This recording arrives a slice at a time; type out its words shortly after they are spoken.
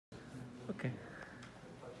Okay.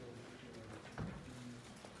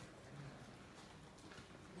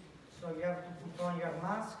 So you have to put on your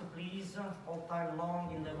mask, please, all time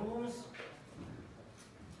long in the rooms.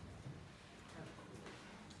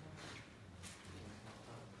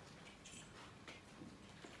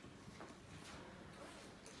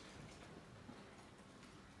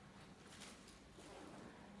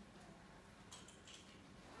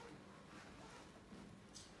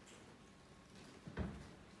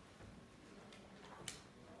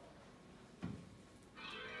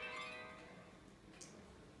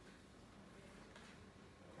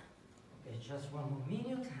 Just one more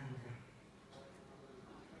minute.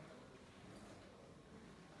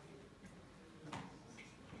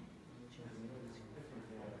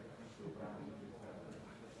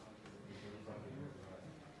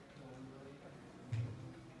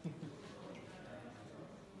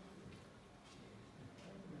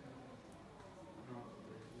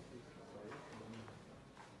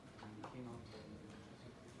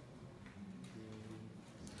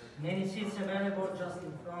 Many seats available just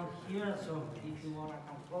in front here, so if you want to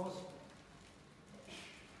come close.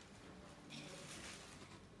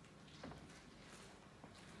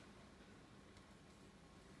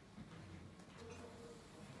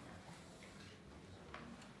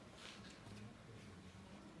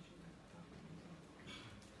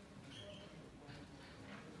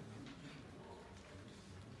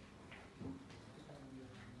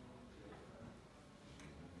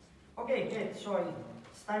 Okay, good. So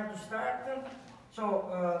it's time to start.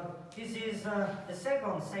 So this is the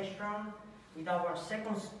second session with our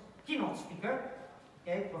second keynote speaker,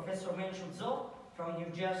 okay, Professor MengChu Zhou from New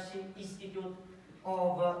Jersey Institute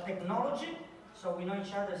of Technology. So we know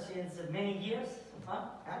each other since many years.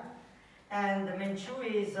 And MengChu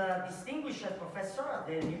is a distinguished professor at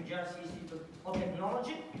the New Jersey Institute of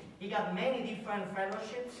Technology. He got many different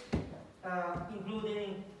fellowships,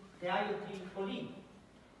 including the IoT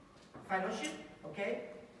fellowship, okay?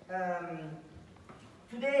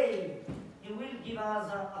 Today, he will give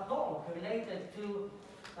us a talk related to,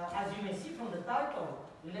 as you may see from the title,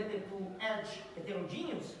 related to edge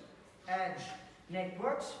heterogeneous edge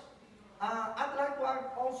networks. I'd like to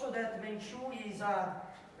add also that MengChu is a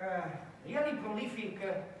really prolific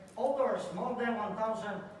author, more than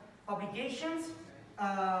 1,000 publications,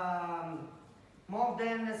 more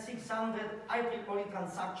than 600 IEEE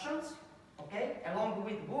transactions, okay, along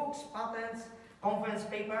with books, patents, conference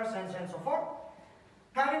papers, and so forth.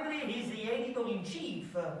 Currently, he's the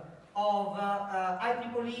editor-in-chief of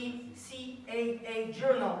IEEE CAA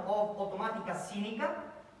Journal of Automatica Sinica,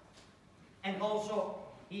 and also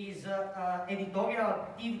his editorial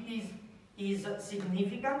activities is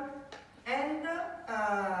significant. And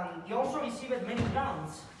he also received many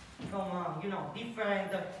grants from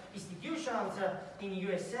different institutions in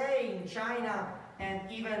USA, in China,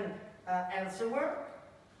 and even elsewhere.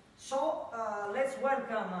 So let's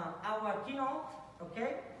welcome our keynote,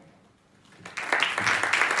 okay?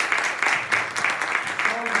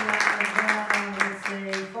 So let's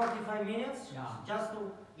say 45 minutes, just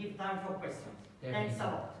to give time for questions. Thanks a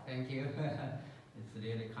lot. Thank you. It's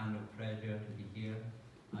really kind of pleasure to be here.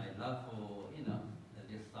 I love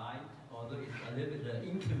this site, although it's a little bit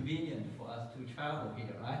inconvenient for us to travel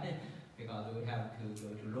here, right? Because we have to go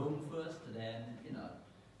to Rome first, then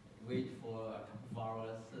wait for a couple of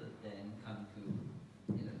hours, then come to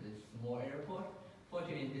this small airport.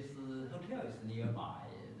 Fortunately, this hotel is nearby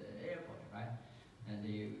the airport, right? And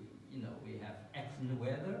we have excellent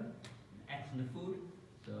weather, excellent food,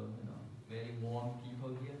 so very warm people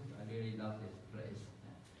here. I really love this place.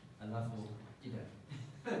 I love dinner.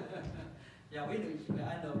 Yeah,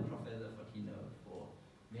 I know Professor Fortino for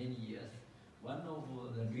many years. One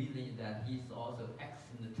of the reasons is that he's also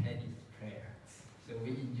excellent tennis player. So we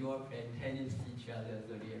enjoy playing tennis each other.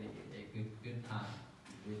 So really a good time.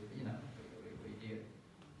 We did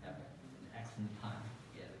have an excellent time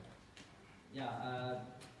together. Yeah,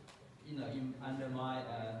 under my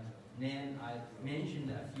name, I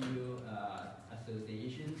mentioned a few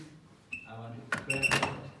associations. I want to express that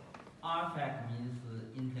RFAC means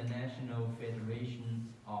International Federation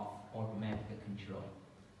of Automatic Control.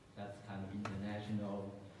 That's kind of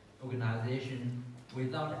international organization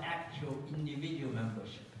without actual individual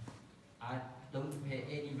membership. I don't pay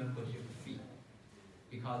any membership fee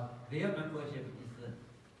because their membership is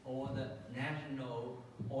all the national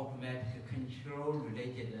automatic control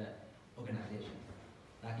related organizations.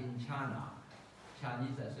 Like in China,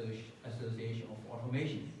 Chinese Association of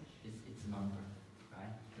Automation is its member,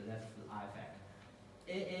 right? So that's the IFAC.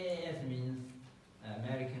 AAS means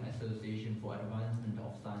American Association for Advancement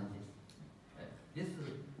of Sciences. This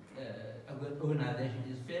organization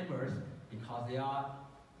is famous because they are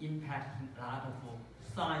impacting a lot of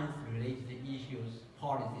science-related issues,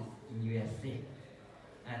 policies in USA.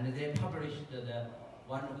 And they published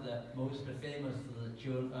one of the most famous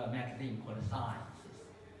magazine called Science,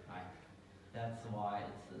 right? That's why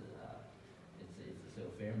it's so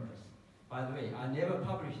famous. By the way, I never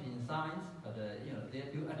published in Science, but you know, they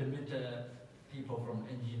do admit people from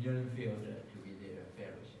engineering field to be their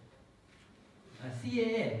fellowship.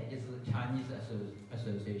 CAA is the Chinese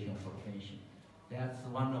Association for Innovation. That's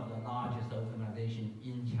one of the largest organizations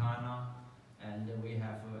in China, and we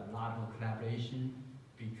have a lot of collaboration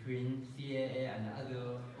between CAA and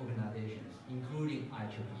other organizations, including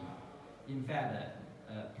IEEE. In fact,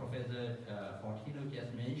 Professor Fortino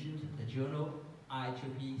just mentioned the journal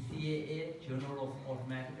IEEE CAA, Journal of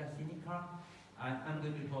Automatica Sinica. I'm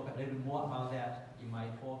going to talk a little more about that in my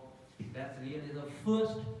talk. That's really the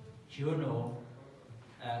first journal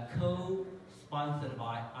co-sponsored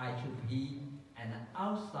by IEEE and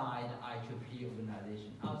outside IEEE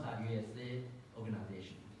organization, outside USA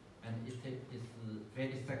organization. And it's a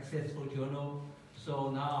very successful journal. So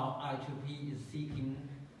now IEEE is seeking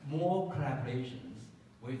more collaborations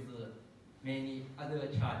with many other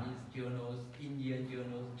Chinese journals, Indian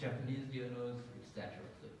journals, Japanese journals, etc.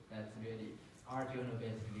 So that's really, our journal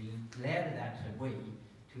basically led that way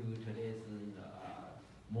to today's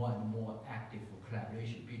more and more active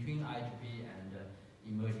collaboration between IEEE and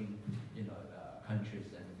emerging countries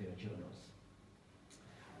and their journals.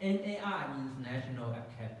 NAI means National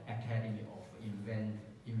Academy of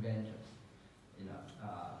Inventors.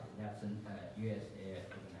 That's a USA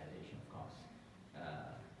organization, of course.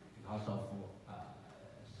 Because of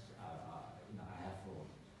I have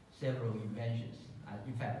several inventions.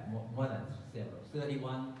 In fact, more than several,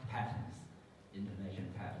 31 patents,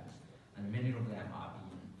 international patents, and many of them are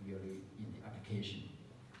really in the application,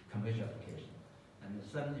 commercial application. And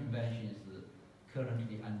some inventions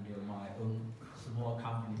currently under my own small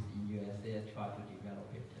companies in USA try to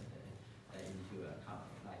develop it into a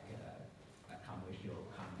company, like a commercial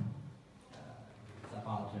company. It's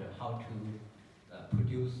about how to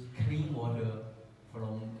produce clean water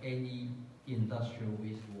from any industrial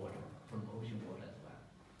wastewater, from ocean water as well.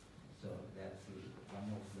 So that's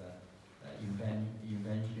one of the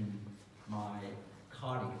invention my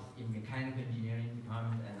colleagues in mechanical engineering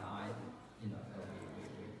department and I,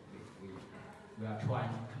 we are trying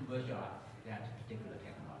to commercialize that particular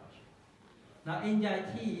technology. Now,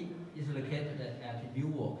 NJIT is located at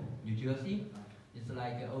Newark, New Jersey. It's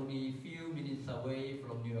like only a few minutes away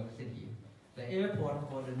from New York City. The airport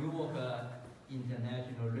for the Newark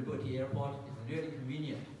International Liberty Airport is really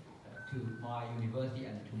convenient to my university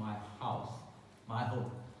and to my house, my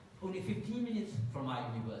home. Only 15 minutes from my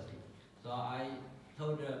university. So I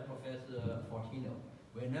told Professor Fortino,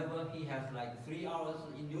 whenever he has like 3 hours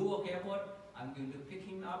in Newark Airport, I'm going to pick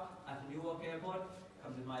him up at Newark Airport,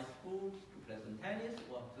 come to my school to play some tennis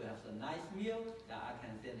or to have a nice meal, that I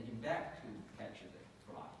can send him back to catch the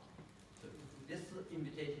flight. So this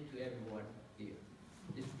invitation to everyone here.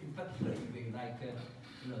 It's in particular if you like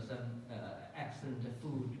some excellent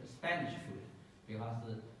food, Spanish food,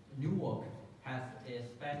 because Newark has a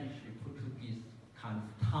Spanish Portuguese kind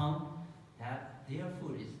of town that their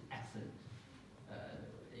food is excellent.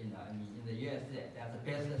 In the US, that's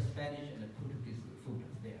the best Spanish and Portuguese food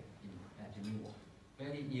there at Newark,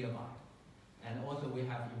 very nearby. And also we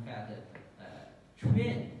have, in fact,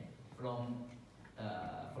 train from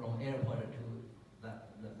airport to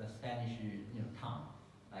the Spanish town,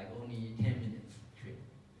 like only 10 minutes trip,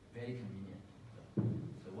 very convenient.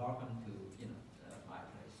 So welcome to my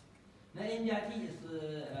place. Now NJIT is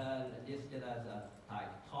listed as a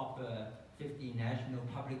top 50 national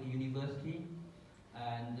public university,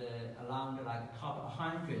 and around top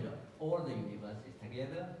 100 all the universities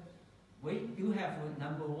together. We do have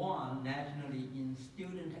 #1 nationally in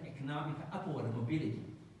student economic upward mobility.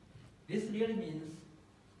 This really means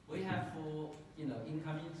we have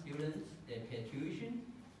incoming students, they pay tuition.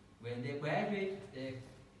 When they graduate, they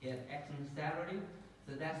get excellent salary.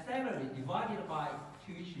 So that salary divided by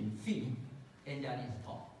tuition fee, NJIT is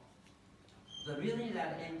top. The reason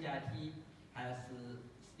that NJIT has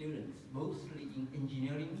students mostly in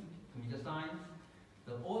engineering, computer science,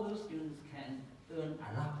 so all those students can earn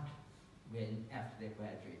a lot after their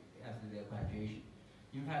graduation.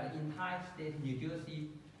 In fact, the entire state of New Jersey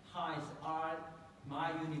hires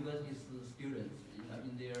my university's students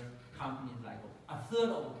in their companies, like a third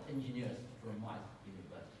of engineers from my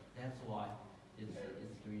university. That's why we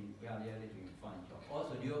are really doing a fine job.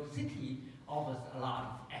 Also, New York City offers a lot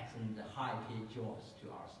of excellent high-paid jobs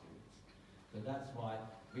to our students. So that's why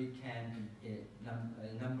we can be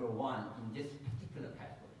 #1 in this particular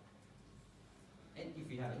category.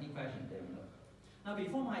 you have any questions, let me know. Now,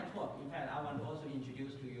 before my talk, in fact, I want to also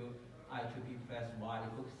introduce to you IEEE Press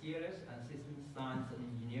Wiley Book Series and Systems Science and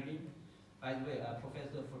Engineering. By the way,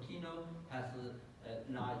 Professor Fortino has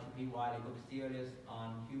an IEEE Wiley Book Series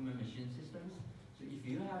on human-machine systems. So if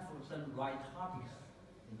you have some right topics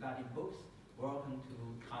regarding books, welcome to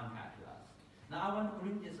contact us. Now, I want to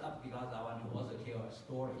bring this up because I want to also tell a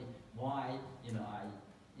story why I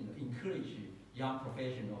encourage young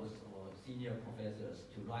professionals or senior professors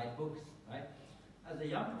to write books, right? As a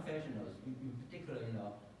young professionals, in particular,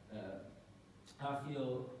 I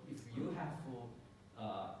feel if you have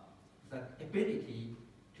the ability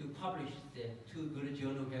to publish the 2 good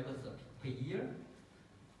journal papers per year,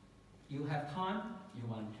 you have time, you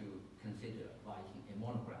want to consider writing a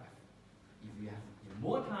monograph. If you have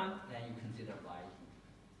more time, then you consider writing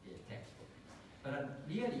a textbook. But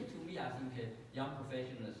really, to me, I think young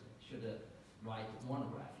professionals should write a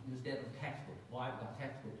monograph instead of textbook. Why? Because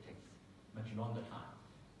textbook takes much longer time,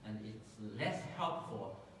 and it's less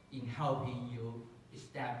helpful in helping you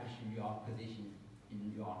establish your position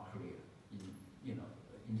in your career,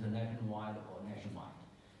 international-wide or nationwide.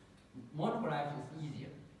 Monograph is easier.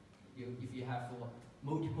 If you have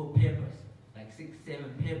multiple papers, like 6,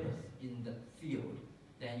 7 papers in the field,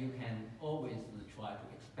 then you can always try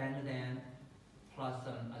to expand them, plus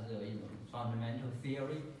some other fundamental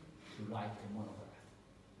theory to write a monograph.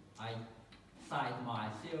 I cite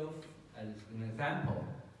myself as an example.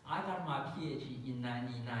 I got my PhD in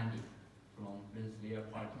 1990 from Rensselaer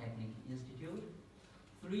Polytechnic Institute.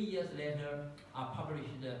 3 years later, I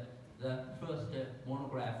published the first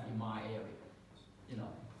monograph in my area,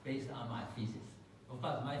 based on my thesis. Of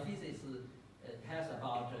course, my thesis has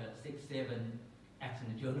about 6, 7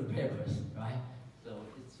 excellent journal papers, right? So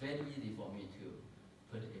it's very easy for me to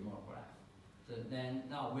put a monograph. So then,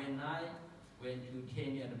 now when I went to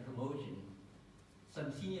tenure and promotion,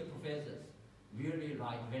 some senior professors really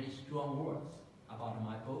write very strong words about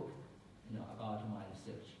my book, about my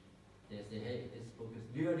research. They say, hey, this book is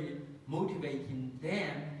really motivating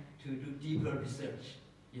them to do deeper research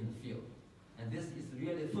in the field. And this is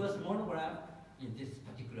really the first monograph in this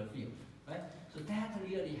particular field, right? So that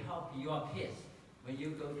really helps your case when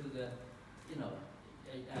you go to the,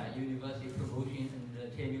 university promotion and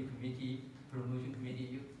the tenure committee, promotion committee,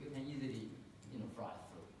 you can easily, fly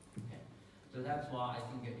through. Okay? So that's why I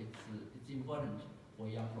think it's important for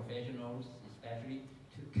young professionals, especially,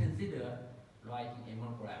 to consider writing a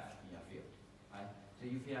monograph in your field, right? So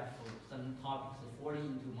if you have some topics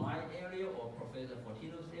falling into my area or Professor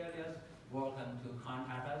Fortino's areas, welcome to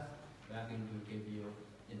contact us. We are going to give you,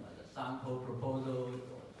 the sample proposal,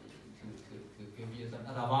 or to give you some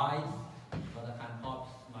advice for the kind of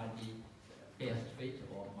topics might be best fit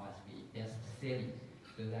or must be best selling,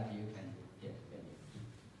 so that you can get benefit.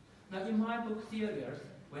 Now, in my book series,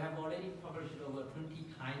 we have already published over 20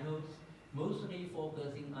 titles, mostly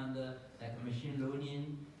focusing on the machine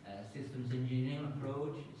learning, systems engineering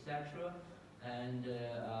approach, etc. And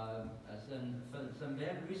some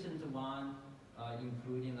very recent one,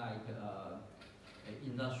 including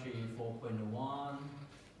Industry 4.1.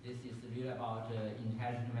 This is really about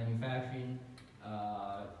intelligent manufacturing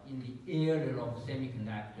in the area of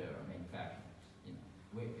semiconductor manufacturing,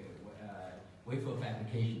 wafer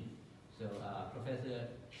fabrication. So Professor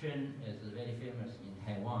Chen is very famous in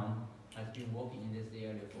Taiwan, has been working in this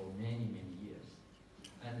area for many, many years.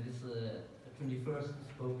 And this 21st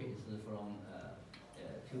book is from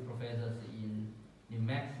 2 professors in New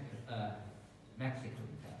Mexico,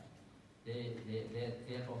 in fact. They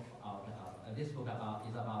talk about, this book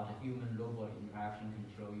is about human-robot interaction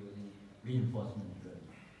control using reinforcement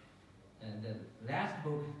learning. And the last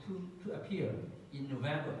book to appear in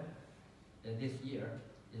November this year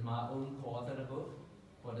is my own co-authored book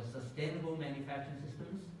for the sustainable manufacturing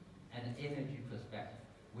systems and energy perspective.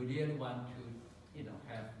 We really want to,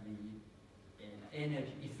 have the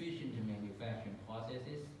energy-efficient manufacturing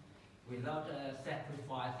processes without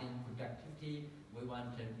sacrificing productivity. We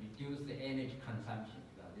want to reduce the energy consumption.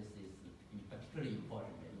 This is particularly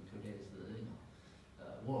important in today's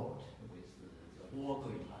world with the war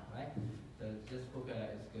going on, right? So this book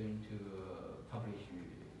is going to publish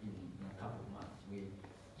in a couple of months. We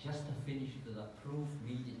just finished the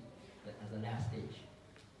proofreading at the last stage.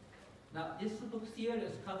 Now, this book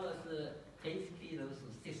series covers basically those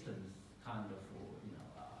systems kind of,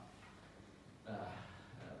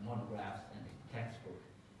 monographs and textbook.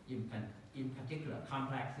 In particular,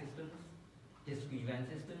 complex systems, discrete event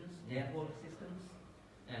systems, network systems,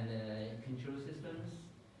 and control systems,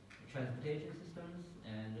 transportation systems,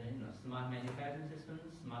 and smart manufacturing systems,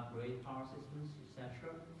 smart grid power systems, etc.,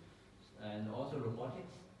 and also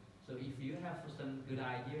robotics. So if you have some good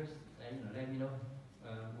ideas, let me know.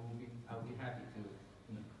 I'll be happy to,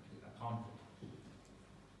 to accommodate.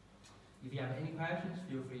 If you have any questions,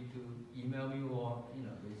 feel free to email me or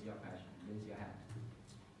raise your hand.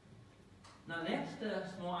 Now, next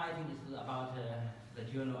small item is about the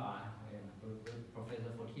journal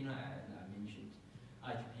Professor Fortino mentioned,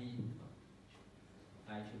 IEEE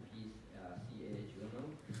CA journal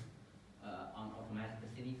on automatic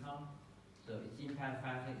silicon. So its impact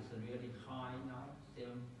factor is really high now,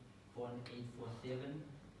 7.847.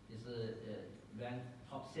 It's ranked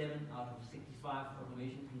top 7 out of 65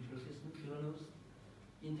 automation control system journals.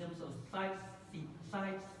 In terms of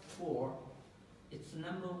site score, it's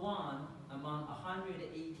number 1 among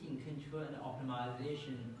 118 control and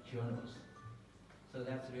optimization journals. So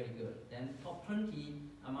that's really good. Then top 20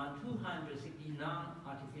 among 269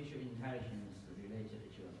 artificial intelligence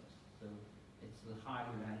related journals. So it's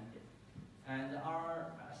highly ranked. And our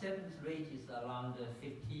acceptance rate is around 10 to 15%.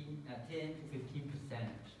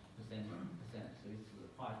 So it's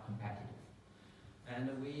quite competitive. And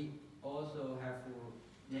we also have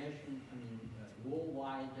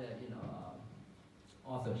worldwide,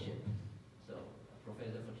 authorship. So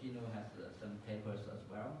Professor Fortino has some papers as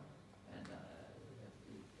well, and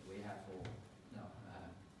we have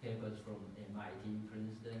papers from MIT,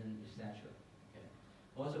 Princeton, etc. Okay.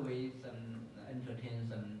 Also, we entertain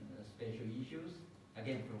some special issues.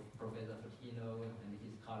 Again, Professor Fortino and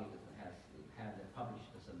his colleagues have published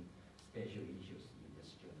some special issues in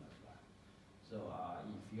this journal as well. So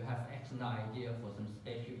if you have excellent idea for some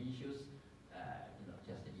special issues,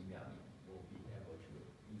 just email me. We'll be able to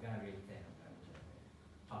evaluate them and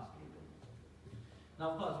possibly do.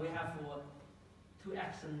 Now, of course, we have 2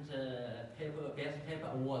 excellent best paper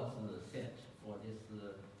awards set for this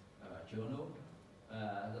journal.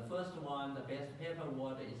 The first one, the best paper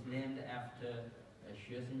award, is named after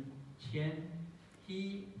Xuesen Qian.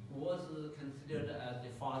 He was considered as the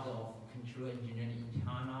father of control engineering in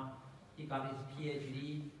China. He got his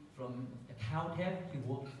PhD from Caltech. He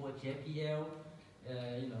worked for JPL,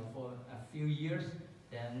 for a few years.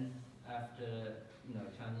 Then, after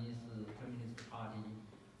Chinese Communist Party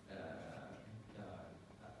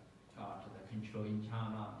got the control in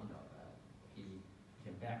China, he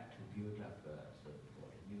came back to build up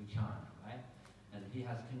so-called new China, right? And he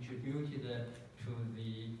has contributed to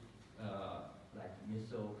the like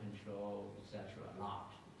missile control, etc. a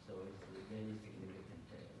lot. So it's very significant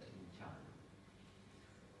in China.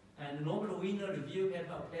 And Nobel winner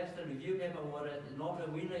best review paper award. Nobel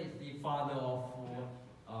winner is the father of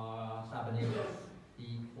cybernetics.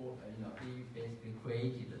 He basically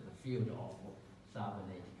created the field of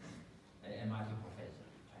cybernetics. MIT professor.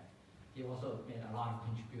 Right? He also made a lot of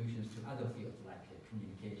contributions to other fields like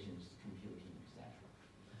communications, computing, etc.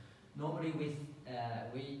 Normally,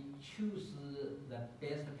 we choose the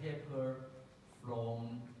best paper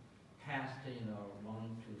from past, 1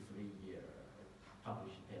 to 3 year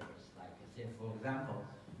published papers. Like I said, for example,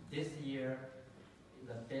 this year,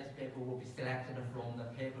 the best paper will be selected from the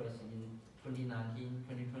papers in 2019,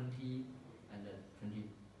 2020, and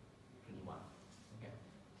 2021. Okay.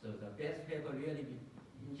 So the best paper really,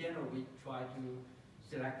 in general, we try to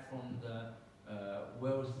select from the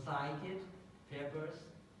well-cited papers.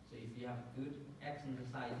 So if you have good,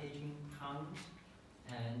 excellent citation count,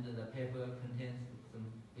 and the paper contains some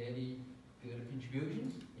very good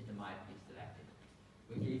contributions, it might be selected.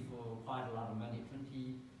 We give quite a lot of money,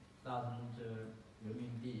 20,000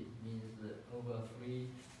 RMB means over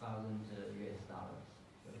 $3,000 US.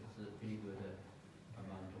 So it's a pretty good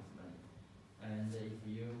amount of money. And if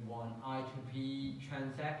you want I2P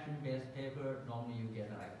transaction-based paper, normally you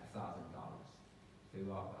get like $1,000. So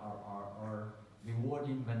our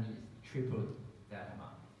rewarding money is triple that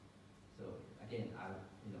amount. So again,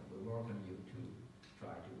 we welcome you to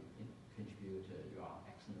try to contribute your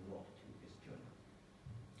excellent work to this journal.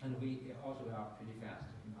 And we also are pretty fast,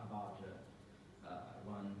 about 1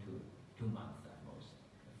 to 2 months at most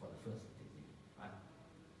for the first review. Right?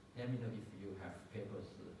 Let me know if you have papers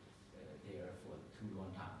there for too long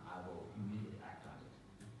time. I will immediately act on it.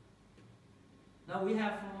 Now we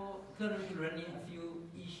have currently running a few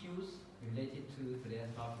issues related to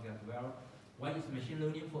today's topic as well. One is machine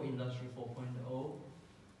learning for Industry 4.0.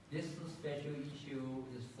 This special issue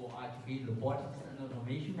is for I2B Robotics and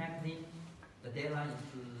Automation magazine. The deadline is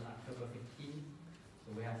October 15th,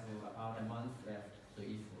 so we have about a month left. So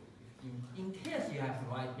if in case you have to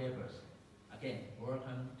write papers, again,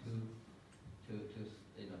 welcome to consult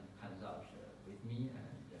with me,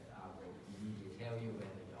 and I will immediately tell you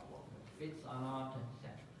whether your work fits or not,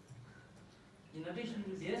 etc. In addition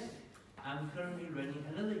to this, I'm currently running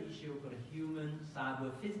another issue called human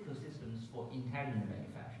cyber physical systems for intelligent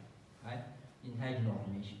manufacturing, right? Intelligent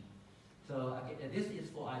automation. So this is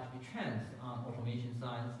for IGP trends on automation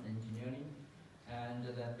science and engineering, and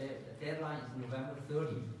the deadline is November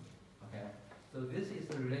 30. Okay, so this is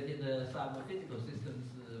related to cyber physical systems,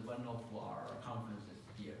 one of our conferences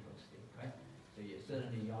here today, right? So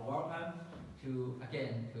certainly you're welcome to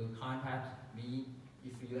contact me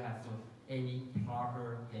if you have any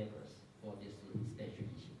proper papers for this special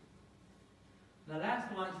issue. The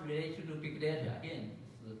last one is related to big data. Again,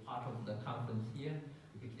 this is part of the conference here.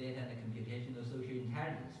 Big data and computational social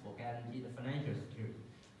intelligence for guaranteed financial security.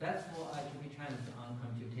 That's for IGP trends on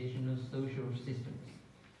computational social systems.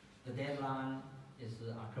 The deadline is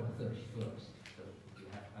October 31st, so you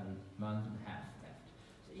have a month and a half left.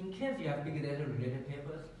 So in case you have big data related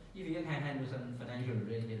papers, if you can handle some financial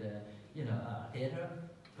related data,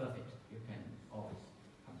 perfect. You can always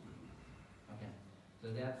come to me. Okay,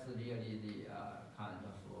 so that's really the kind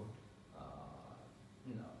of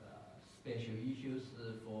special issues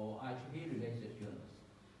for IGP related journals.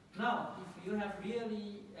 Now, if you have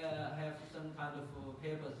really have some kind of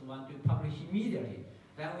papers want to publish immediately,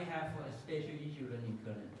 then we have a special issue running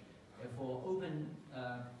currently for open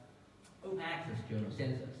access journal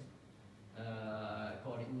census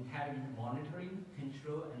called Intelligent Monitoring,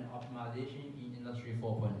 Control and Optimization in Industry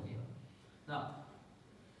 4.0. Now,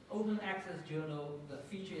 open access journal, the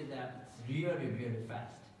feature is that it's really, really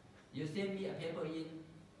fast. You send me a paper in,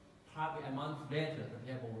 probably a month later, the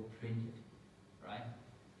paper will print it, right?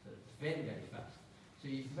 So it's very, very fast. So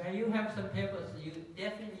if you have some papers you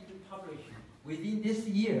definitely need to publish within this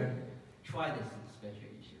year, try this special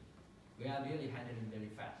issue. We are really handling very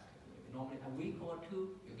fast. Normally a week or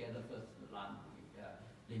two, you get the first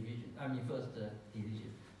revision. First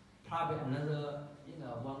decision. Probably another,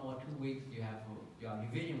 1 or 2 weeks, your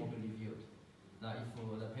revision will be reviewed. Now,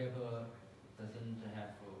 if the paper doesn't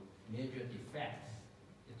have major defects,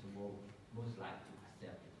 it will most likely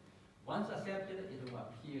accept it. Once accepted, it will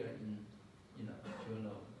appear in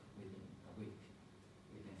journal within a week,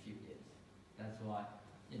 within a few days. That's why,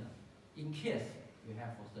 in case you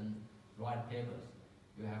have for some right papers,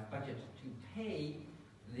 you have budget to pay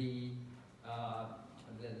the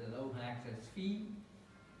open access fee,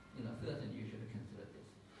 certainly you should consider this.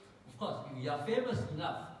 Of course, if you are famous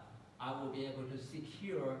enough, I will be able to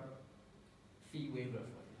secure fee waiver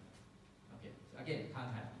for you. Okay, so again,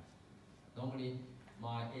 contact me. Normally,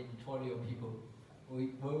 my editorial people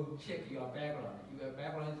will check your background. If your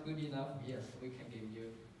background is good enough, yes, we can give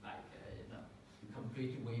you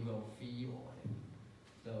complete waiver of fee or whatever.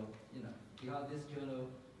 So, because this journal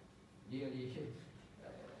really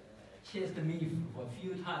chased me for a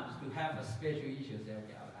few times to have a special issue, say,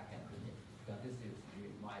 okay, I can do it. Because this is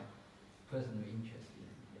really my personal interest in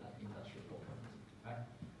industrial property, right?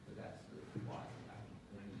 So that's why I'm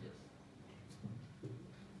doing this.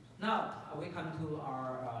 Now, we come to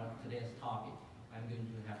our today's topic. I'm going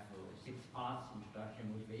to have 6 parts: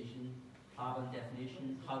 introduction, motivation, problem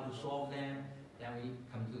definition, how to solve them. Then we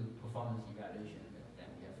come to performance evaluation. Then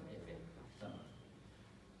we have an effect summary.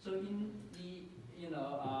 So in the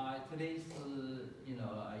today's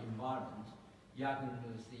environment, you are going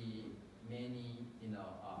to see many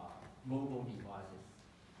mobile devices.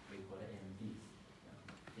 We call it MDs.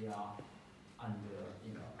 They are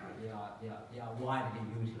they are widely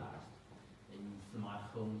utilized in smart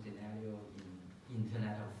home scenario, in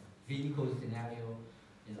Internet of Vehicles scenario,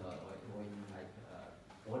 or in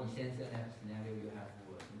body sensor scenario. You have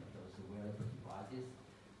those wearable devices.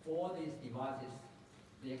 All these devices,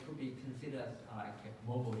 they could be considered like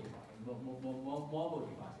mobile devices, mobile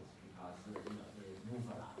devices because they move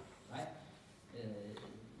a lot, right?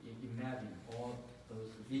 Imagine all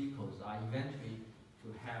those vehicles are eventually to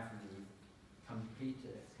have the complete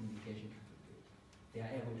communication capability. They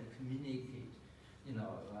are able to communicate,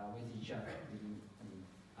 with each other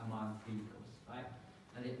among vehicles, right?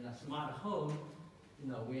 And in a smart home,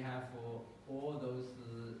 we have all those,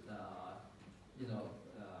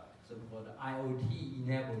 so-called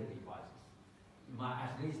IoT-enabled devices.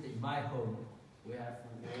 At least in my home, we have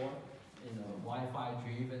more,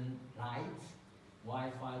 Wi-Fi-driven lights,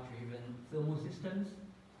 Wi-Fi-driven thermal systems.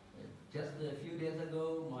 Just a few days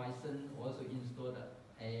ago, my son also installed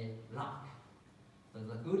a lock. So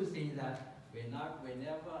the good thing is that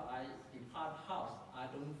whenever I depart house, I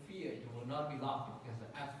don't fear it will not be locked because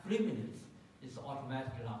at 3 minutes, it's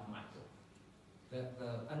automatically locked myself.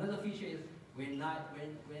 Another feature is when I'm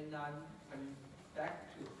back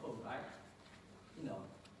to home, right?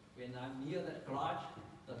 When I'm near the garage,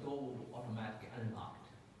 the door will be automatically unlocked.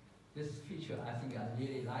 this feature, I think I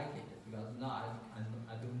really like it, because now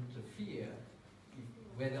I don't fear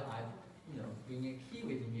whether I bring a key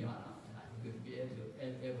with me or not. I'm going to be able to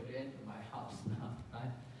enter my house now,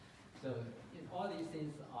 right? So all these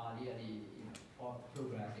things are really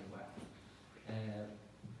progressing well.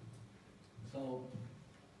 So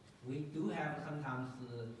we do have sometimes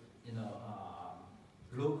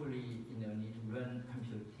locally need to run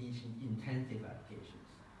computation intensive applications,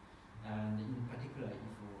 and in particular if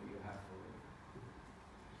you have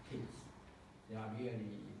kids, they are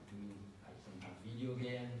really doing sometimes video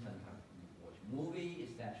games, sometimes watch movie,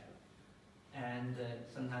 etc. And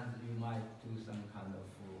sometimes you might do some kind of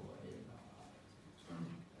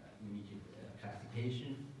immediate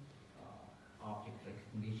classification, object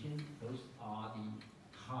recognition. Those are the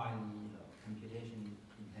highly computation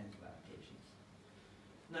intensive applications.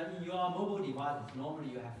 Now in your mobile devices, normally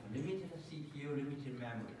you have limited CPU, limited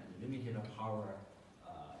memory, and limited power,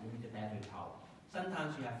 limited battery power.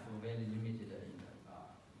 Sometimes you have very limited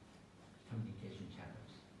communication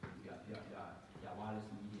channels. Your wireless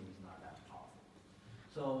medium is not that powerful.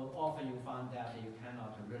 So often you find that you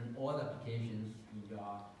cannot run all the applications in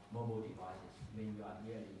your mobile devices when you are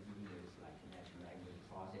really dealing with natural language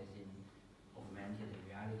processing, augmented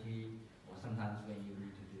reality, or sometimes when you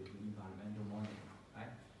need to do environmental monitoring,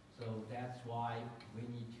 right? So that's why we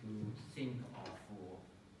need to think of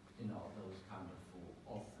those kind of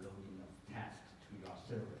offloading of tasks to your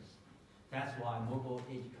servers. That's why mobile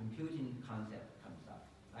edge computing concept comes up,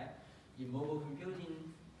 right? In mobile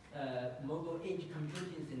edge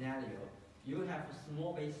computing scenario, you have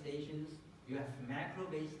small base stations, you have macro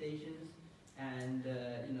base stations, and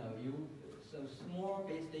so small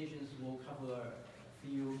base stations will cover a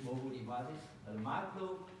few mobile devices, but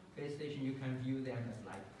macro base station you can view them as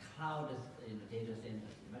like cloud data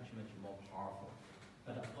centers, much more powerful.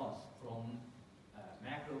 But of course, from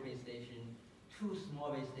macro base station to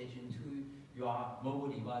small base station to your mobile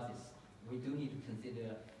devices, we do need to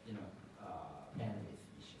consider bandwidth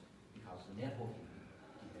issue, because the networking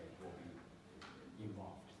will be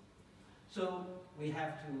involved. So we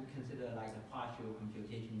have to consider like a partial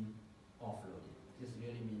computation offloading. This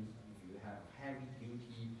really means if you have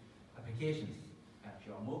heavy-duty applications at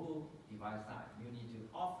your mobile device side, you need to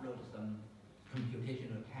offload some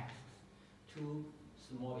computational tasks to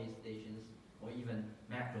small base stations or even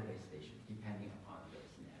macro base stations, depending upon the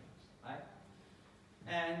scenarios, right?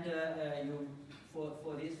 And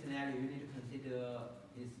for this scenario, you need to consider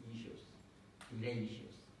these issues, delay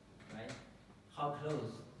issues, right? How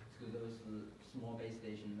close to those small base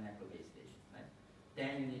station, macro base station, right?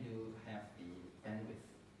 Then you need to have the bandwidth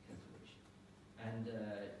consideration and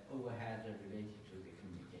overhead related to the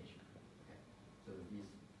communication. Okay, so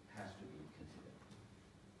this has to be considered.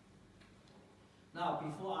 Now,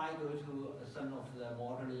 before I go to some of the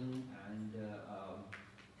modeling and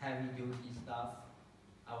heavy-duty stuff,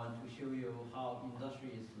 I want to show you how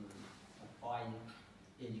industry is applying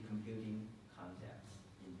edge computing concepts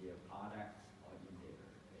in their products or in their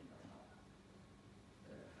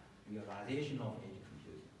realization of edge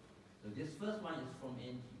computing. So this first one is from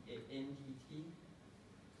NTT.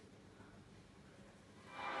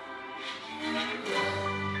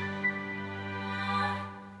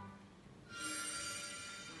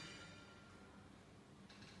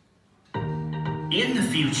 In the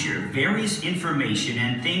future, various information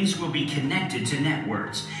and things will be connected to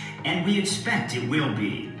networks, and we expect it will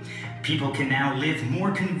be. People can now live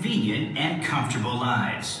more convenient and comfortable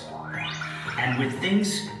lives. And with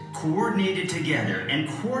things coordinated together and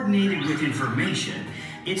coordinated with information,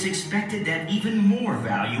 it's expected that even more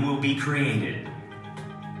value will be created.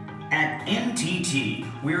 At NTT,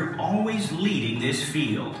 we're always leading this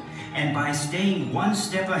field, and by staying one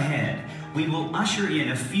step ahead, we will usher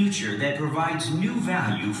in a future that provides new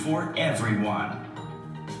value for everyone.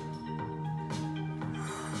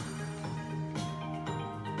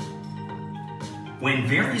 When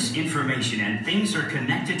various information and things are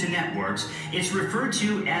connected to networks, it's referred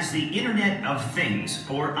to as the Internet of Things,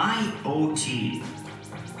 or IoT.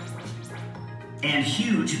 And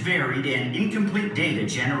huge, varied, and incomplete data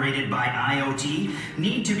generated by IoT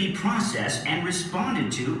need to be processed and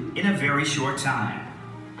responded to in a very short time.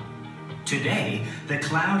 Today, the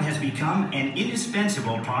cloud has become an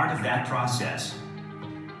indispensable part of that process.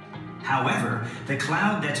 However, the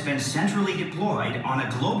cloud that's been centrally deployed on a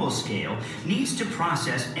global scale needs to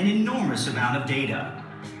process an enormous amount of data.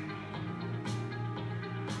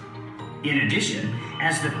 In addition,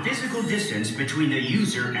 as the physical distance between the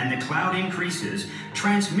user and the cloud increases,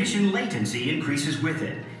 transmission latency increases with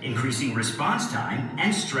it, increasing response time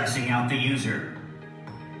and stressing out the user.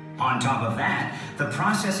 On top of that, the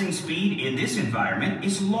processing speed in this environment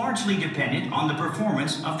is largely dependent on the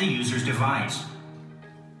performance of the user's device.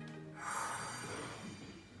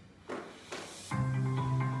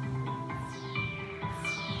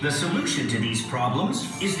 The solution to these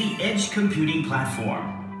problems is the edge computing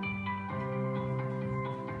platform.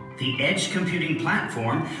 The edge computing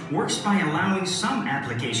platform works by allowing some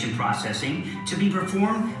application processing to be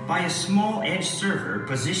performed by a small edge server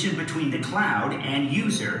positioned between the cloud and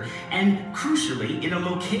user, and crucially in a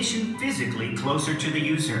location physically closer to the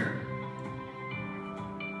user.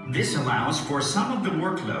 This allows for some of the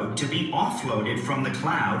workload to be offloaded from the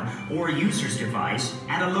cloud or user's device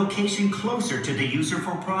at a location closer to the user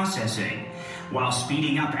for processing, while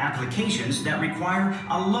speeding up applications that require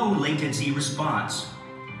a low latency response.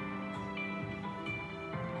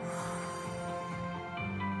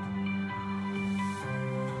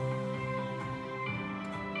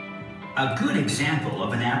 A good example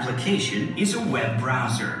of an application is a web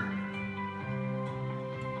browser.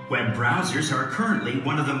 Web browsers are currently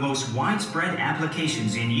one of the most widespread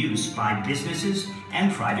applications in use by businesses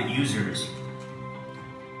and private users.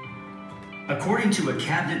 According to a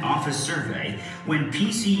Cabinet Office survey, when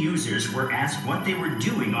PC users were asked what they were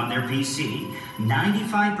doing on their PC,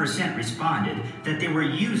 95% responded that they were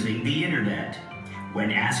using the internet.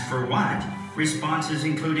 When asked for what, responses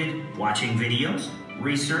included watching videos,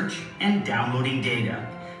 research, and downloading data,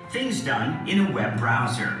 things done in a web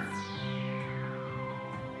browser.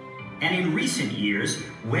 And in recent years,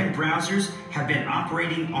 web browsers have been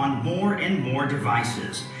operating on more and more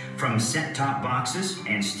devices, from set-top boxes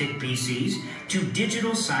and stick PCs to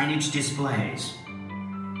digital signage displays.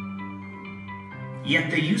 Yet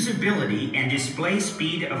the usability and display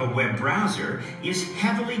speed of a web browser is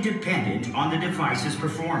heavily dependent on the device's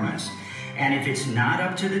performance, and if it's not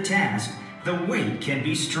up to the task, the wait can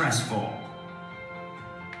be stressful.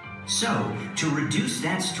 So, to reduce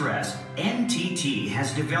that stress, NTT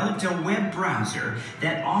has developed a web browser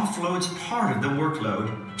that offloads part of the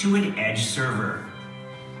workload to an edge server.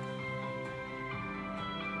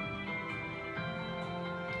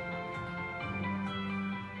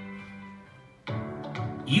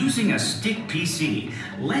 Using a stick PC,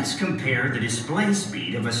 let's compare the display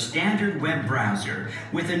speed of a standard web browser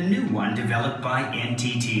with a new one developed by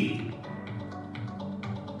NTT.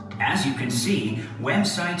 As you can see,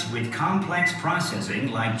 websites with complex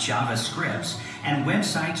processing like JavaScripts and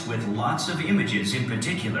websites with lots of images in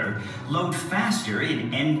particular load faster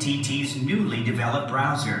in NTT's newly developed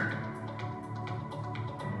browser.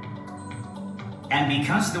 And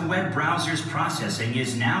because the web browser's processing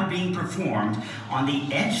is now being performed on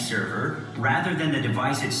the edge server rather than the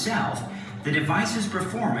device itself, the device's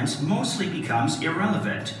performance mostly becomes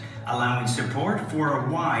irrelevant, allowing support for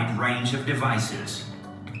a wide range of devices.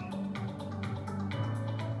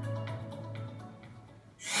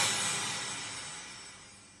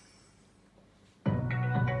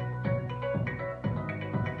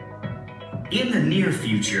 In the near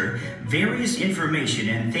future, various information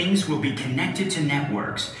and things will be connected to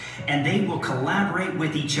networks, and they will collaborate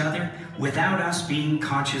with each other without us being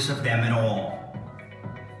conscious of them at all.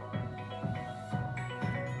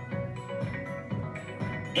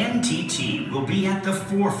 NTT will be at the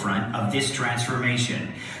forefront of this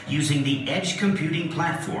transformation, using the edge computing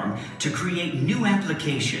platform to create new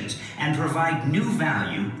applications and provide new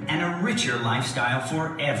value and a richer lifestyle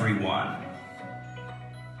for everyone.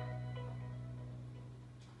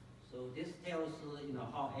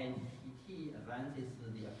 How NTT advances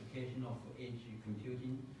the application of edge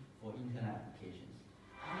computing for internet applications.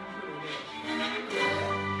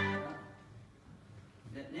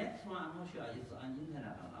 The next one, I'm not sure it's on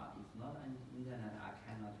internet or not. It's not on internet, I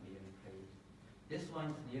cannot really play it. This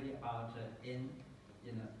one is really about NXP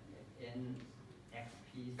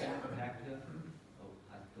connector. Oh,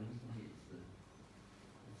 I don't think it's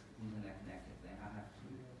internet connected, then I have to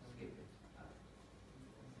skip it.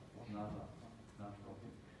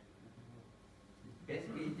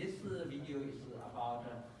 Basically, this video is about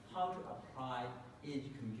how to apply edge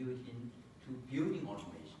computing to building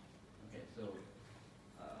automation. Okay, so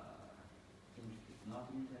since it's not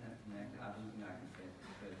internet connected, I don't think I can say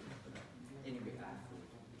it. But anyway, I have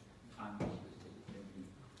time issues, so let me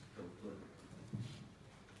go further.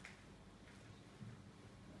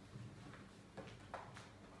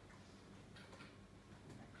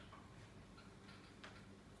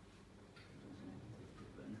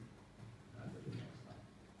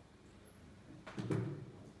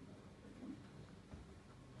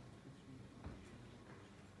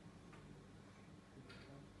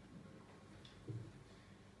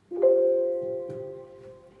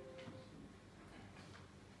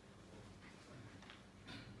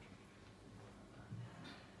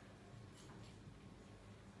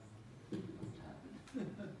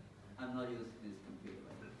 use this computer.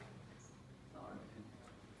 Sorry.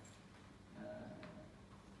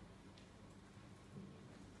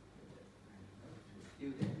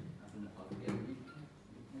 Student.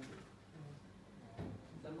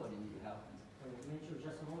 Somebody need help. MengChu,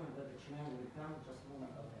 just a moment, but the chairman will come. Just a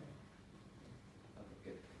moment. Okay. Okay,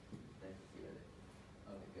 good. Let's see it.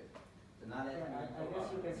 Okay, good. So now let's. Yeah, I guess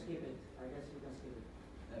you can skip it. I guess you can skip it.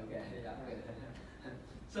 Okay. Yeah. Good.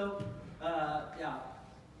 So, yeah.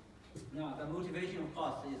 Now the motivation, of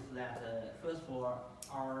course, is that first of all,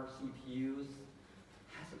 our CPUs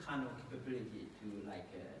has a kind of capability to like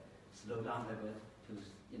slow down a bit to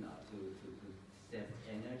to save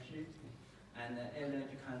energy. And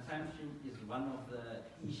energy consumption is one of the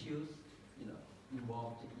issues,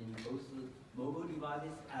 involved in both mobile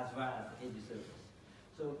devices as well as edge servers.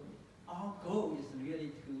 So our goal is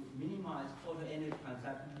really to minimize total energy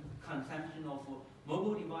consumption of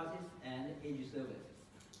mobile devices and edge services,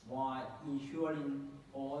 while ensuring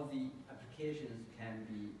all the applications can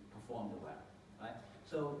be performed well, right?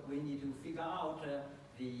 So we need to figure out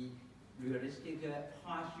the realistic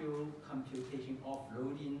partial computation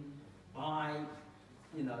offloading by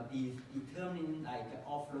determining like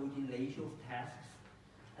offloading ratio of tasks,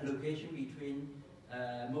 allocation between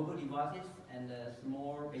mobile devices and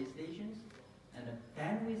small base stations, and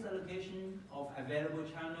bandwidth allocation of available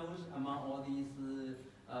channels among all these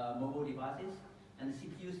mobile devices, and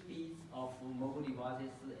CPU speeds of mobile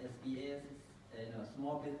devices, SBS,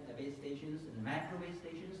 small base stations and macro base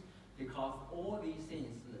stations, because all these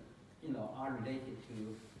things are related to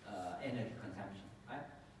energy consumption, right?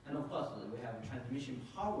 And of course, we have transmission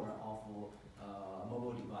power of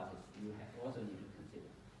mobile devices. You also need to consider.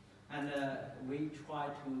 And we try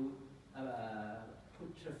to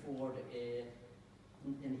put forward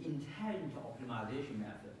an intelligent optimization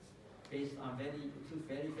methods based on two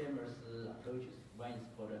very famous approaches. One is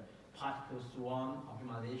called particle swarm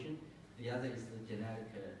optimization. The other is genetic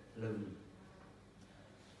learning.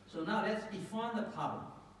 So now let's define the problem.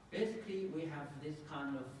 Basically, we have this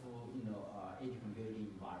kind of edge computing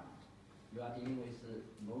environment. You are dealing with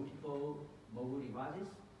multiple mobile devices,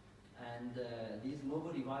 and these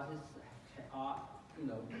mobile devices are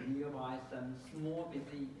nearby some small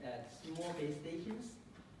base stations,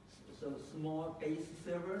 so small base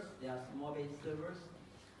servers. They are small base servers,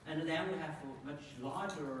 and then we have much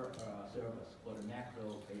larger servers called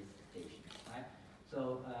macro base stations, right?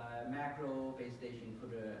 So macro base station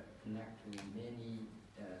could connect to many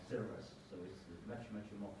servers, so it's much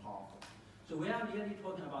more powerful. So we are really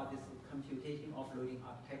talking about this computation offloading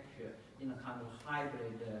architecture in a kind of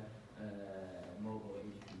hybrid mobile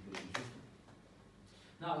edge computing system.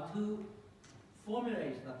 Now, to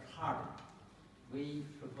formulate the problem, we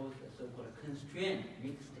propose a so-called constrained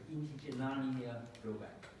mixed integer nonlinear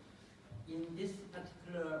program. In this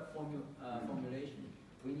particular formulation,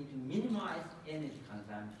 we need to minimize energy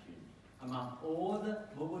consumption among all the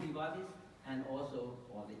mobile devices and also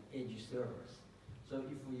all the edge servers. So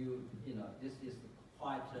if this is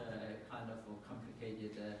quite kind of a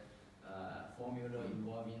complicated formula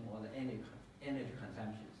involving all the energy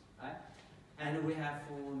consumptions, right? And we have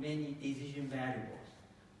many decision variables.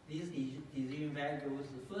 These decision variables,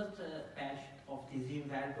 the first batch of decision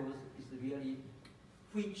variables is really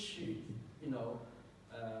which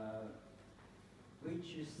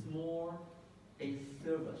small base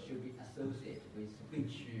server should be associated with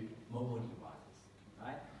which mobile devices,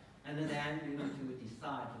 right? And then you need to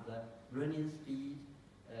decide the running speed,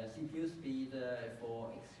 CPU speed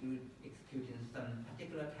for executing some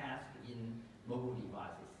particular task in mobile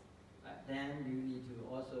devices. Then you need to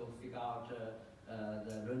also figure out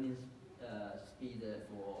the running speed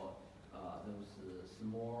for those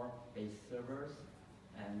small base servers,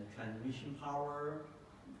 and transmission power,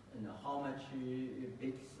 and how much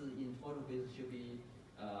bits in total bits should be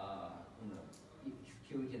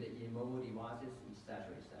executed in mobile devices,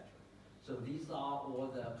 etc., etc. So these are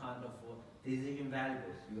all the kind of decision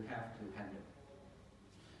variables you have to handle.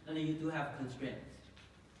 And you do have constraints.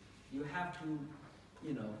 You have to,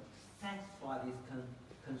 satisfy these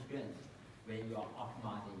constraints when you are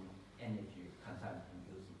optimizing energy consumption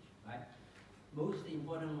usage, right? Most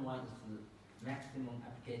important one is the maximum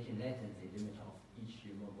application latency limit of each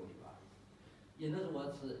mobile device. In other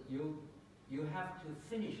words, you have to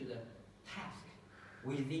finish the task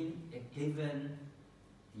within a given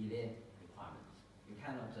delay requirement. You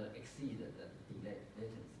cannot exceed the delay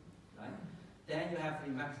latency, right? Then you have the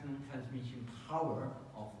maximum transmission power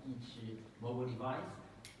of each mobile device.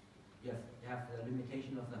 You have the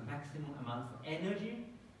limitation of the maximum amount of energy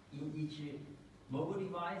in each mobile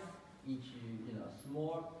device, each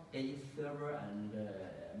small base server and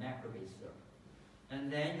macro base server.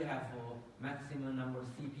 And then you have maximum number of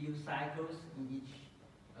CPU cycles in each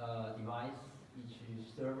device, each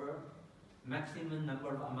server, maximum number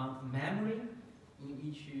of amount of memory in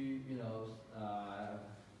each,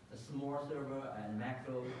 a small server and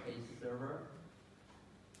macro-based server.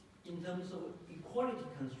 In terms of equality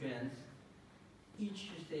constraints,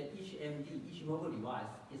 each MD, each mobile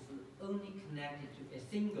device is only connected to a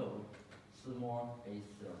single small base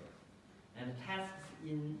server. And tasks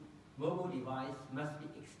in mobile device must be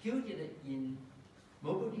executed in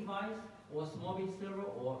mobile device or small base server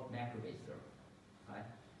or macro base server. Right?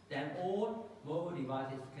 Then all mobile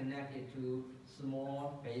devices connected to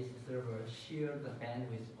small base server share the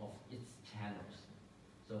bandwidth of its channels.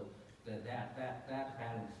 So that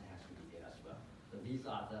balance has to be there as well. So these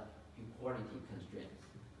are the equality constraints.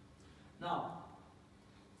 Now,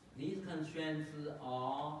 these constraints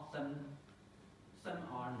are some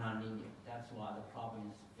are nonlinear. That's why the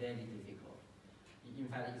problem is very difficult. In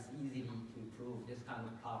fact, it's easy to prove this kind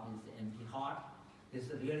of problem is empty hard. This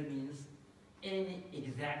really means any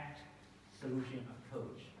exact solution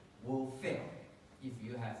approach will fail if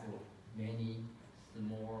you have many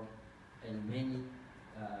small and many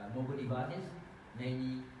mobile devices,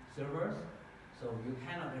 many servers. So you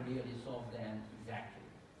cannot really solve them exactly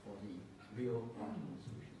for the real optimal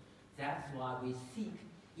solution. That's why we seek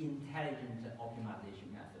intelligent optimization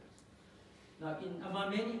methods. Now, among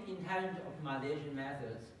many intelligent optimization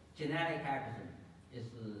methods, genetic algorithm is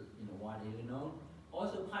widely known.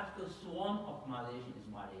 Also, particle swarm optimization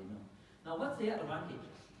is widely known. Now, what's their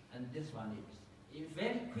advantages and disadvantages? In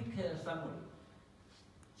very quick summary,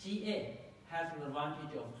 GA has the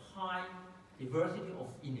advantage of high diversity of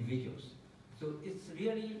individuals. So it's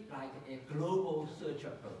really like a global search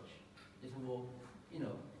approach. It will,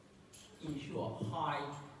 ensure high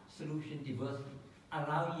solution diversity,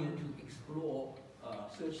 allow you to explore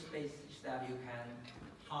search space that you can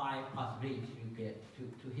high possibility to get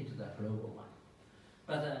to hit the global one.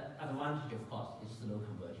 But the advantage, of course, is slow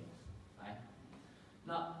convergence, right?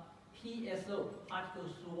 Now, PSO, particle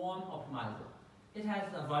swarm optimizer, it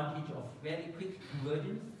has the advantage of very quick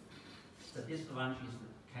convergence. The disadvantage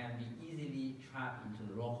can be easily trapped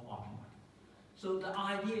into the log optima. So the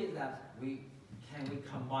idea is that we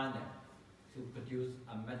combine them to produce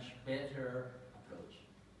a much better approach.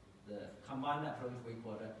 The combined approach we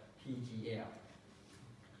call the PGL.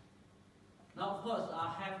 Now, of course,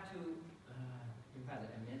 I have to, in fact,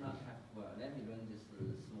 I may not have, let me run this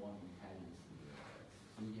swarm intelligence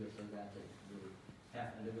video so that you have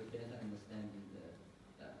a little bit better understanding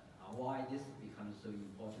why this becomes so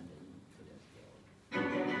important in today's world.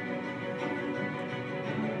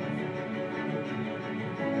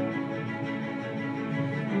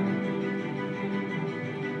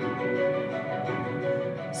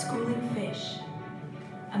 Schooling fish,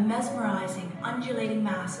 a mesmerizing, undulating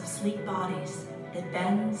mass of sleek bodies that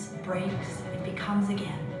bends, breaks, and becomes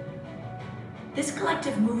again. This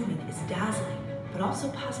collective movement is dazzling, but also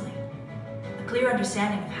puzzling. A clear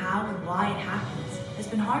understanding of how and why it happens has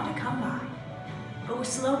been hard to come by, but we're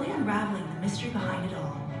slowly unraveling the mystery behind it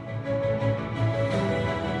all.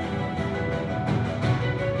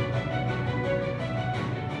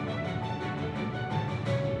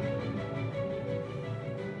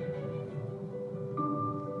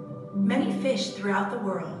 Many fish throughout the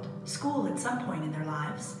world school at some point in their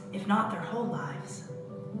lives, if not their whole lives.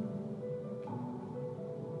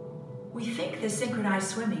 We think this synchronized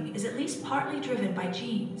swimming is at least partly driven by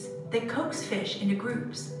genes that coax fish into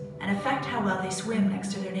groups and affect how well they swim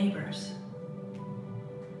next to their neighbors.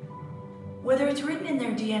 Whether it's written in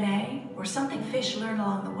their DNA or something fish learn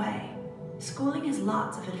along the way, schooling has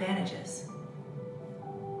lots of advantages.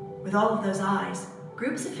 With all of those eyes,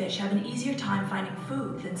 groups of fish have an easier time finding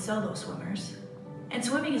food than solo swimmers, and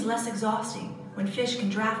swimming is less exhausting when fish can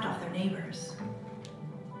draft off their neighbors.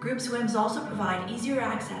 Group swims also provide easier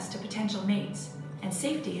access to potential mates and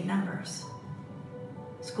safety in numbers.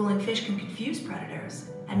 Schooling fish can confuse predators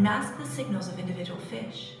and mask the signals of individual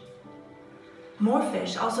fish. More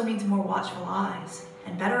fish also means more watchful eyes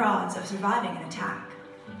and better odds of surviving an attack.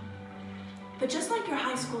 But just like your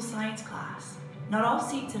high school science class, not all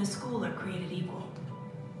seats in a school are created equal.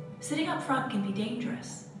 Sitting up front can be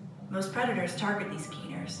dangerous. Most predators target these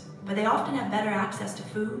keeners, but they often have better access to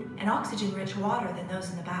food and oxygen-rich water than those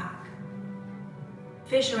in the back.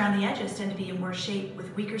 Fish around the edges tend to be in worse shape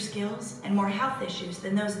with weaker skills and more health issues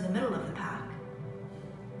than those in the middle of the pack.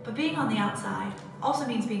 But being on the outside also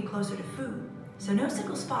means being closer to food, so no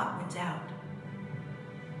single spot wins out.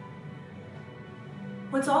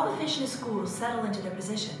 Once all the fish in a school settle into their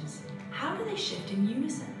positions, how do they shift in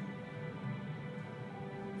unison?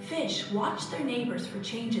 Fish watch their neighbors for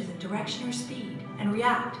changes in direction or speed and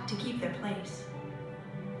react to keep their place.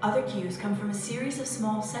 Other cues come from a series of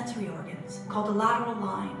small sensory organs called a lateral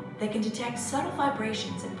line that can detect subtle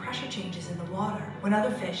vibrations and pressure changes in the water when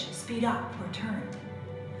other fish speed up or turn.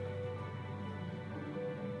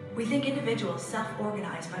 We think individuals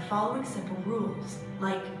self-organize by following simple rules,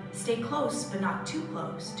 like stay close but not too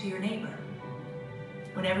close to your neighbor.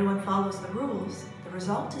 When everyone follows the rules, the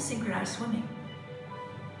result is synchronized swimming.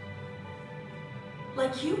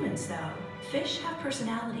 Like humans, though, fish have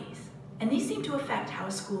personalities, and these seem to affect how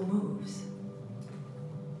a school moves.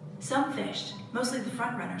 Some fish, mostly the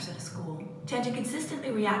front runners at a school, tend to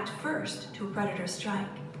consistently react first to a predator's strike,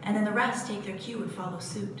 and then the rest take their cue and follow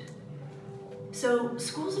suit. So,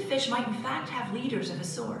 schools of fish might in fact have leaders of a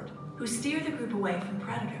sort, who steer the group away from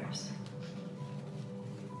predators.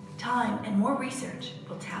 Time and more research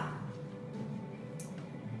will tell.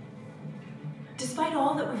 Despite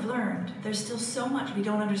all that we've learned, there's still so much we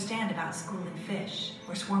don't understand about schooling fish,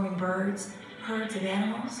 or swarming birds, herds of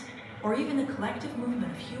animals, or even the collective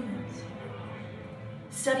movement of humans.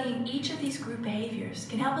 Studying each of these group behaviors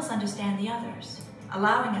can help us understand the others,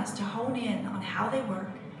 allowing us to hone in on how they work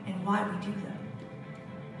and why we do them.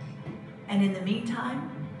 And in the meantime,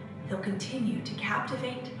 they'll continue to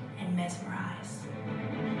captivate and mesmerize.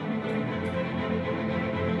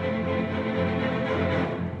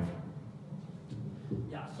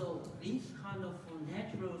 Yeah, so this kind of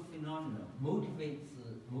natural phenomenon motivates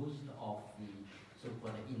most of the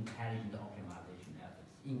so-called intelligent optimization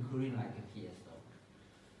efforts, including like PSO.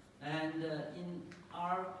 And in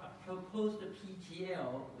our proposed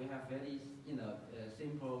PTL, we have very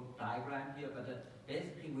simple diagram here, but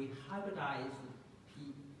basically we hybridize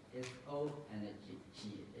PSO and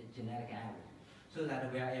genetic average so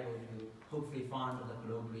that we are able to hopefully find the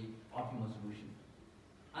globally optimal solution.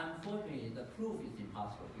 Unfortunately, the proof is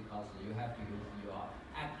impossible because you have to use your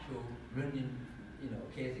actual learning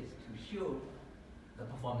cases to show the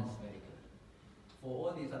performance is very good. For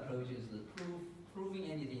all these approaches,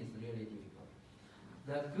 proving anything is really difficult.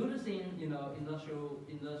 The good thing, industrial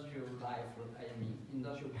life,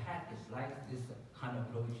 industrial practice like this kind of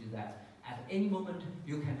approach is that at any moment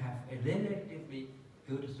you can have a relatively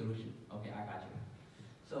good solution. Okay, I got you.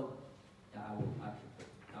 So I will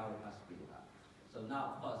speed it up. So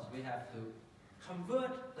now, of course, we have to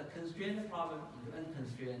convert the constrained problem into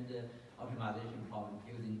unconstrained optimization problem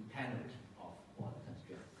using penalty of all the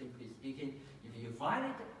constraints. Simply speaking, if you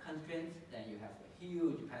violate constraints, then you have a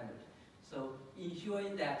huge penalty. So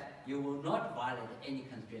ensuring that you will not violate any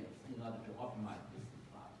constraints in order to optimize this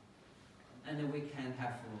problem. And then we can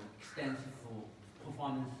have extensive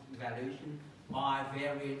performance evaluation by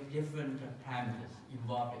very different parameters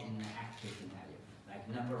involved in the actual scenario, like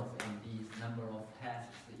number of MDs, number of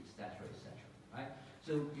tests, etc., right?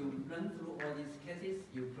 So you run through all these cases,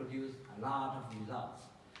 you produce a lot of results.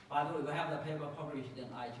 By the way, we have the paper published in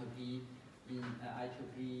IEEE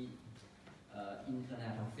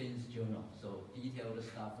Internet of Things journal, so detailed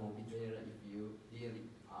stuff will be there if you really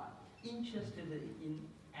are interested in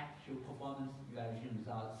actual performance evaluation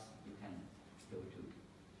results. You can go to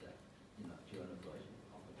the journal version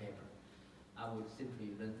of the paper. I would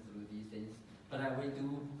simply run through these things, but I will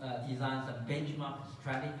do design some benchmark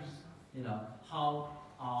strategies. How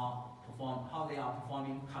they are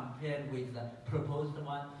performing compared with the proposed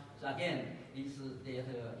one. So again, this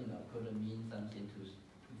data could mean something to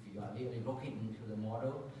if you are really looking into the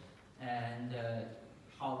model, and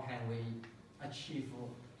how can we achieve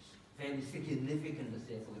very significant,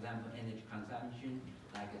 say for example, energy consumption,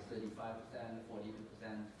 like 35%, 42%,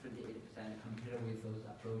 28%, compared with those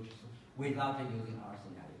approaches without using our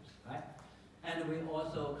scenarios, right? And we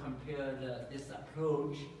also compared this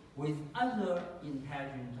approach with other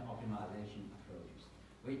intelligent optimization approaches.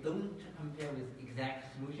 We don't compare with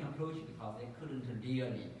exact solution approach because they couldn't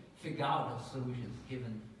really figure out the solutions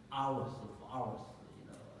given hours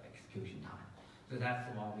execution time. So that's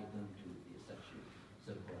why we don't do such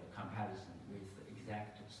so-called comparison with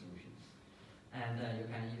exact solutions. And you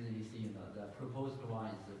can easily see the proposed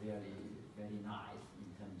one is very, very nice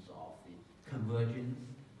in terms of the convergence,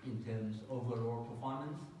 in terms of overall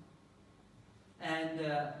performance. And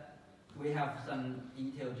we have some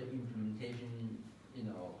detailed implementation,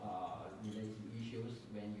 related issues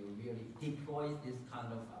when you really deploy this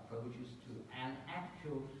kind of approaches to an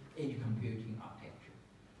actual edge computing architecture.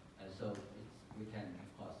 So we can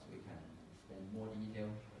spend more detail,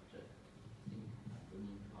 but we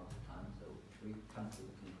need out of time, so we come to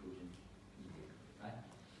the conclusion here, right?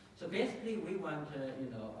 So basically, we want,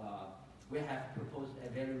 we have proposed a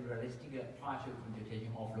very realistic partial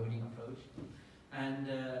computation offloading approach. And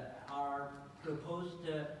our proposed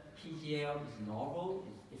PCL is novel,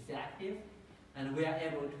 is effective, And we are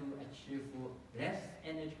able to achieve less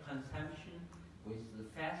energy consumption with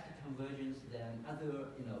fast convergence than other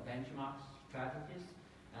benchmark strategies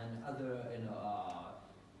and other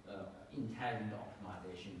intelligent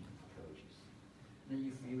optimization approaches. And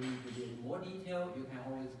if you need more detail, you can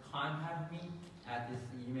always contact me at this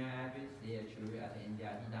email address,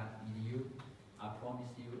 chu@ndi.edu. I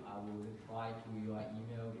promise you I will reply to your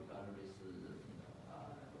email regardless of the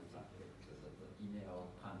email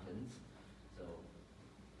contents. So,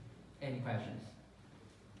 any questions?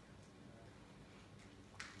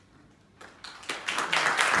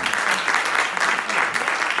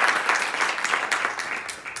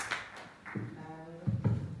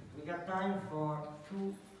 We got time for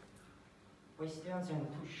 2 questions and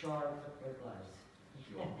 2 short replies.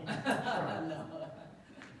 Sure. Sure. No.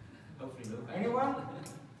 Hopefully no questions. Anyone?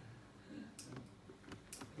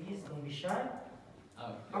 Please don't be shy.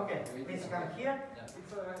 Oh, Okay, please come here. Yeah.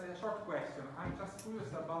 It's a short question. I'm just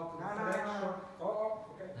curious about the No, selection. no. Oh,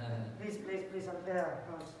 okay. Please, up there.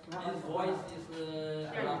 His voice is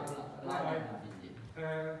loud enough indeed.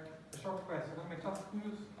 A short question. I'm just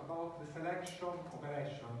curious about the selection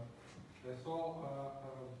operation.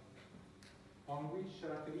 On which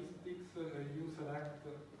characteristics you select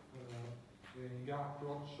in your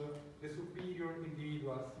approach the superior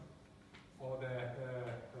individuals or the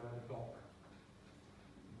block?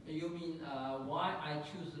 You mean why I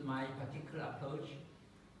choose my particular approach?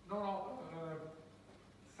 No.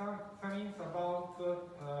 Some hints about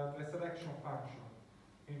the selection function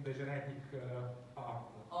in the genetic part.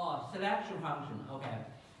 Oh, selection function. Okay.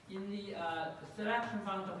 In the selection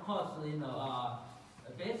function, of course,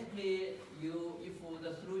 basically, if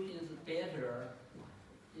the solution is better,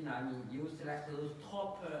 you select those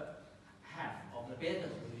top half of the better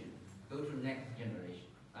solution, go to the next generation,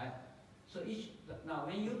 right? So now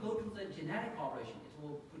when you go to the genetic operation, it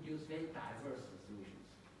will produce very diverse solutions,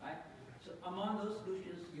 right? So among those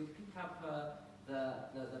solutions, you pick up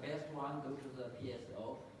the best one, go to the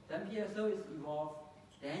PSO. Then PSO is evolved.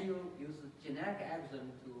 Then you use the genetic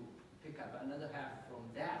algorithm to pick up another half from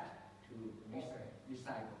that to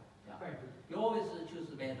recycle. Yeah. Thank you. You always choose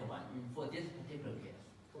the better one for this particular case.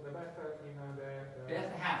 So the better in the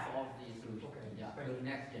Best half of the solution. Okay. Yeah, Thank go to you.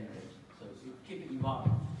 next generation. So you keep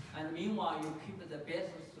evolving. And meanwhile, you keep the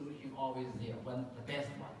best solution always there, the best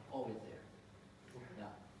one always there.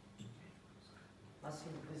 Yeah.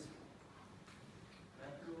 Massimo, please.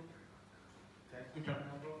 Thank you. Thank you, John.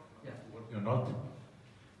 Yeah. Working or not.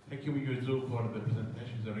 Thank you, Zhou, for the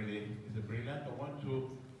presentation. It's brilliant. I want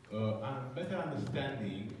to better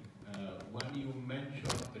understanding when you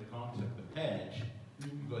mentioned the concept of edge,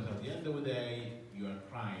 because at the end of the day, you are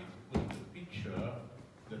trying to put in the picture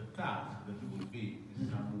the task that will be in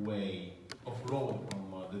some way offload from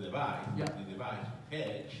the device, the device to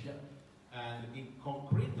edge. Yeah. And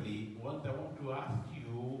concretely, what I want to ask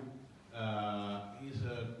you is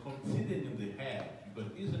considering the edge, but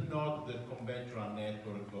is not the conventional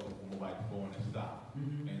network of mobile phone and stuff,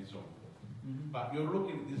 and so forth. But you're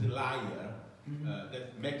looking at this layer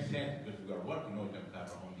that makes sense because we are working on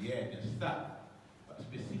the edge and stuff. But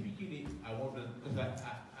specifically, I want to, because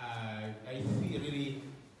I see a really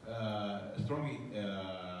strongly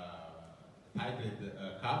titled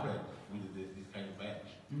coverage with this kind of edge.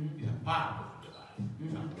 It's a part of the device in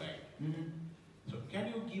some way. So can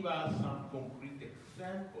you give us some concrete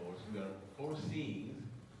examples we are foreseeing?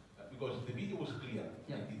 Because the video was clear,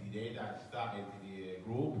 entity data, stuff, entity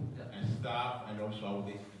group, and stuff, and also how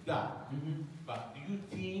they done. But do you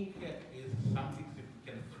think it's something that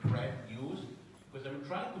can spread use? Because I'm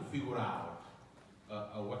trying to figure out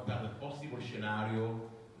what are the possible scenarios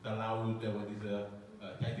that allow you to have this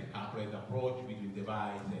tightly coupled approach between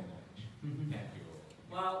device and edge. Thank you.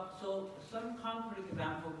 Well, so some concrete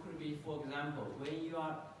example could be, for example, when you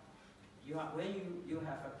have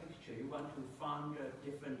a picture, you want to find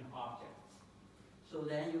different objects. So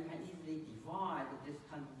then you can easily divide this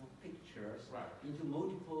kind of pictures into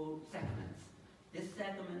multiple segments. This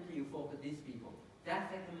segment you focus these people.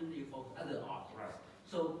 That segment you focus other objects.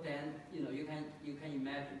 So then you can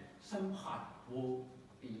imagine some part will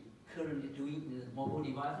be currently doing in the mobile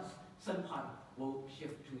devices, some part will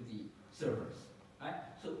shift to the servers. Right?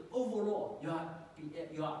 So overall, you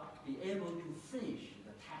are be able to finish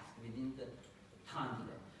the task within the time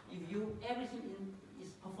delay. If everything is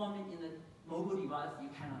performing in the mobile device, you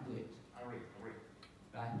cannot do it. Agree.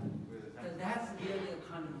 Right? So that's really the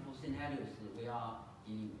kind of scenarios that we are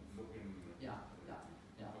dealing with. Yeah.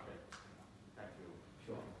 Okay. Thank you.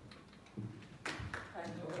 Sure.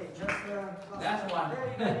 Okay, just That's one.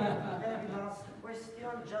 Very last question,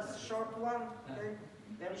 just short one. Okay,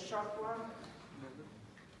 very short one.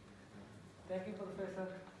 Thank you,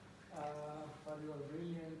 Professor, for your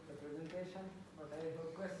brilliant presentation. But I have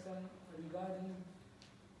a question regarding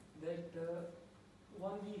that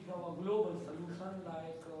when we have a global solution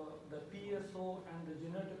like the PSO and the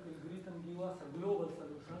genetic algorithm give us a global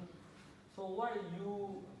solution. So why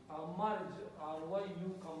you merge or why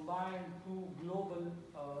you combine two global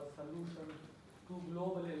solutions, two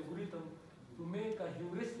global algorithms to make a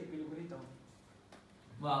heuristic algorithm?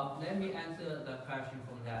 Well, let me answer the question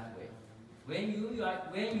from that way. When you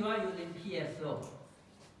are using PSO,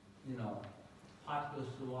 particle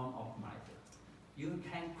swarm optimizer, you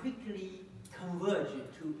can quickly converge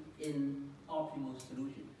to an optimal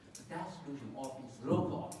solution. But that solution often is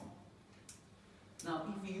local optimal.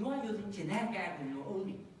 Now, if you are using genetic algorithm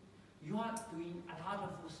only, you are doing a lot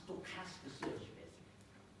of stochastic search,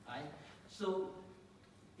 basically, right? So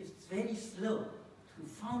it's very slow to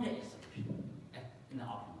find a solution in an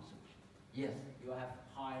optimal solution. Yes, you have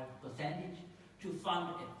higher percentage to find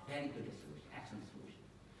a very good solution, excellent solution.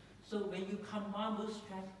 So when you combine those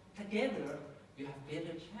strategies together, you have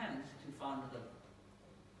better chance to find the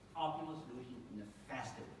optimal solution in a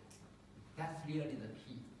faster way. That's really the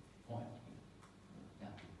key point.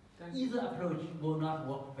 Yeah. Either approach will not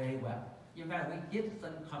work very well. In fact, we did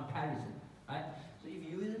some comparison, right? So if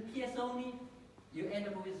you use PS only, you end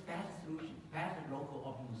up with better solution, better local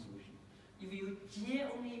optimal solution. If you G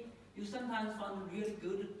only, you sometimes find a really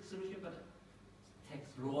good solution, but it takes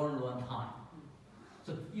long time.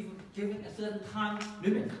 So if given a certain time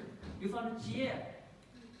limit, you find GA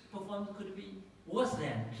performance could be worse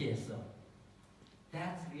than PSO.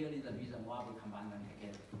 That's really the reason why we combine them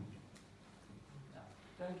together. Yeah.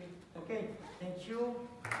 Thank you. Okay, thank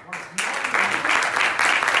you.